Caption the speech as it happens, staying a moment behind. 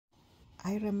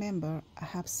I remember I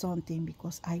have something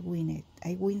because I win it.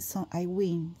 I win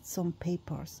some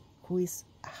papers, who is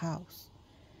a house.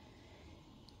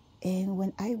 And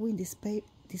when I win this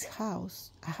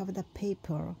house, I have the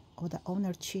paper or the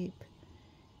ownership.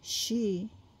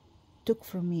 She took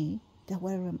from me, that's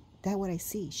what I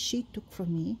see. She took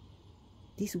from me,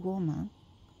 this woman,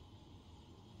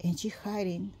 and she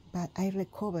hiding, but I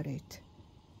recovered it.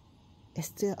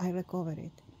 Still, I recovered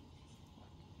it.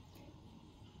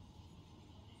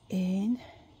 And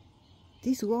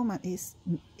this woman is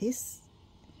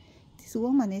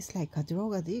like a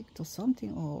drug addict or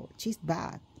something, or she's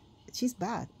bad. She's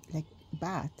bad, like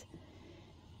bad.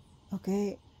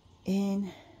 Okay,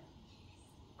 and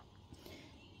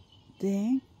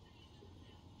then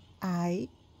I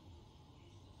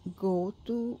go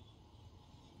to,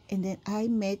 and then I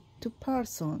met two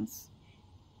persons,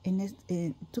 and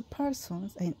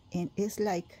it's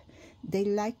like they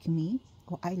like me,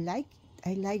 or I like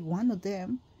one of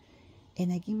them,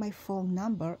 and I give my phone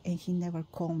number, and he never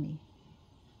called me.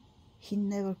 He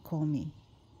never called me.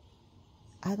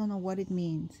 I don't know what it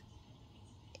means.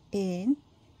 And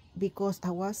because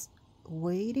I was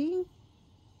waiting,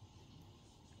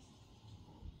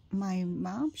 my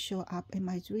mom showed up in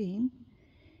my dream,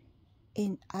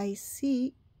 and I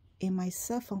see in my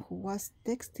cell phone who was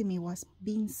texting me was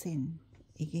Vincent.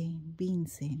 Again,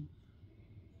 Vincent.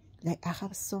 Like I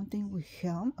have something with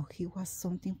him, or he was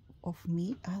something of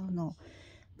me, I don't know.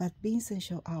 But Vincent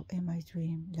showed up in my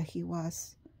dream, like he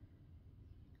was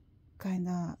kind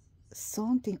of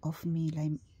something of me,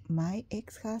 like my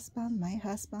ex-husband, my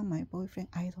husband, my boyfriend,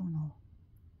 I don't know.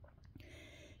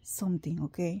 Something,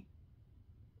 okay?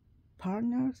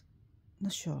 Partners,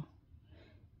 not sure.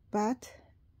 But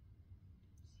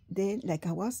then, like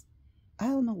I was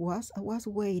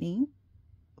waiting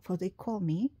for they call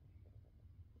me.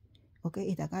 Okay,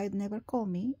 if the guy never called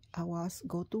me, I was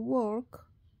go to work,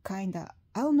 kinda,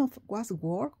 I don't know if it was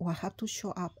work or I have to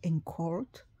show up in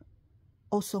court,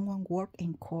 or someone work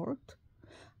in court,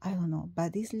 I don't know.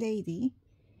 But this lady,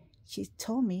 she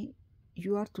told me,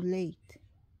 you are too late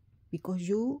because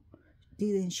you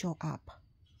didn't show up.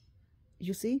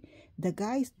 You see, the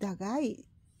guy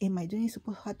in my dream is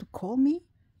supposed to have to call me,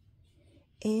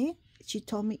 and she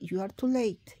told me, you are too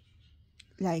late,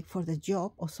 like for the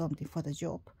job or something, for the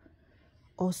job,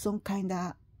 or some kind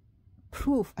of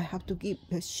proof I have to give.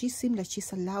 But she seemed like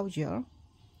she's a lawyer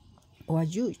or a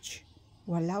judge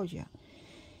or a lawyer,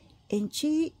 and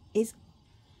she is,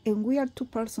 and we are two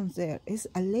persons there. It's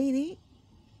a lady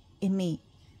and me.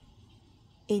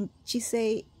 And she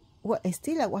say, well,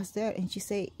 still I was there, and she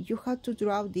say, you have to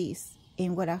draw this,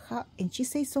 and what I have, and she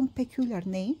say some peculiar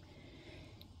name,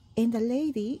 and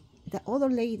the other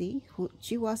lady, who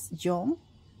she was young,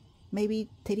 maybe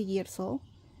 30 years old,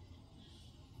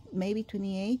 maybe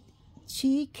 28,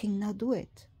 she cannot do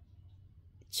it.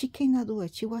 She cannot do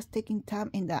it. She was taking time,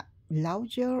 and the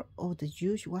lawyer or the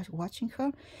judge was watching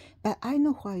her, but I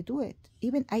know how I do it.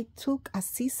 Even I took a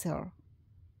scissor,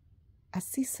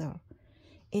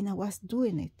 and I was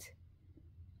doing it,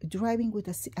 driving with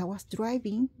I was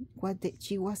driving what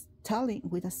she was telling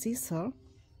with a scissor,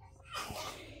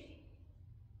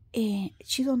 and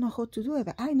she don't know how to do it,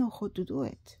 but I know how to do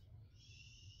it.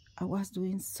 I was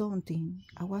doing something.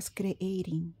 I was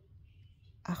creating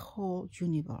a whole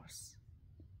universe.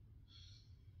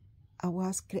 I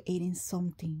was creating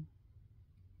something,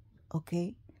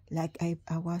 okay? Like I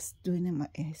was doing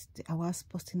I was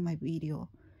posting my video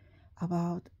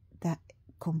about that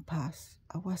compass.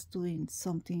 I was doing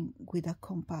something with a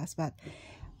compass, but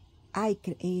I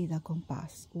created a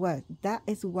compass. Well, that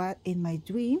is what in my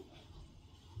dream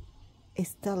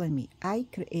is telling me. I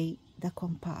create the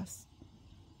compass,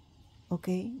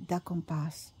 okay? The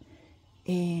compass.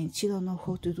 And she don't know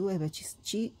how to do it, but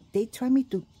they try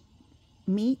to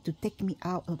take me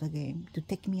out of the game, to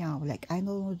take me out. Like I don't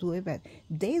know how to do it, but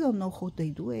they don't know how they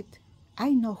do it. I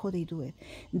know how they do it.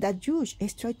 The judge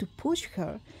is trying to push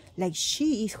her like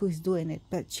she is who is doing it,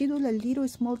 but she do a little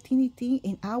small teeny thing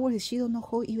in hours. She don't know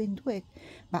how even do it,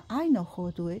 but I know how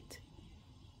to do it.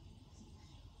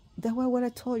 That's what I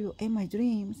told you in my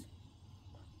dreams.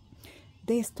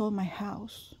 They stole my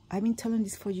house. I've been telling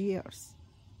this for years.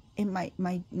 In my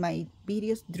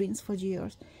videos, dreams for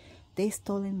years. They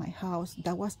stole in my house.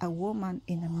 That was a woman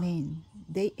and a man.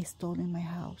 They stole in my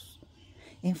house.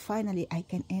 And finally, I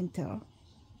can enter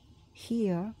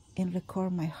here and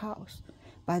record my house.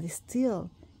 But still,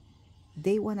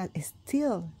 they wanna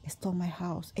still steal my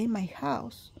house. And my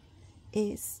house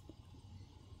is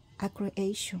a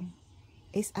creation.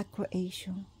 It's a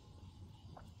creation.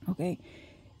 Okay?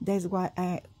 That's why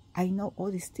I know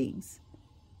all these things.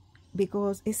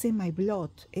 because it's in my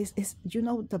blood. It's you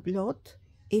know, the blood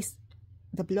is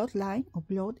the bloodline of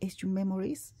blood is your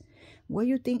memories. What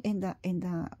you think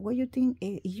what you think,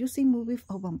 you see movies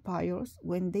of vampires,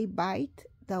 when they bite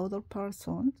the other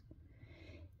person,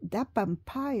 that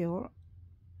vampire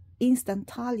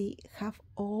instantly have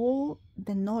all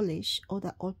the knowledge of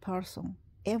the old person,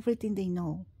 everything they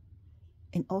know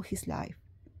in all his life.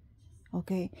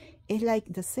 Okay, it's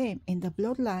like the same in the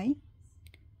bloodline.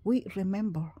 We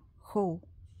remember how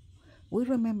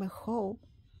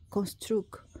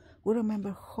construct, we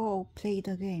remember how play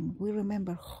the game, we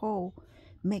remember how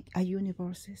make a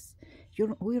universes,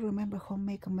 we remember how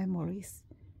make memories,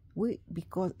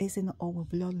 because it's in our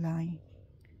bloodline.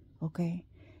 Okay,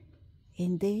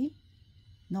 and they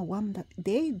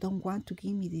don't want to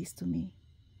give me this to me.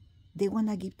 They want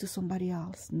to give to somebody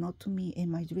else, not to me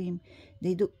in my dream.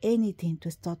 They do anything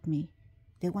to stop me.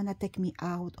 They want to take me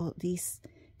out of this.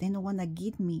 They don't want to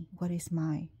give me what is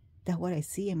mine. That's what I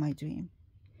see in my dream.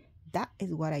 That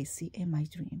is what I see in my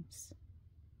dreams.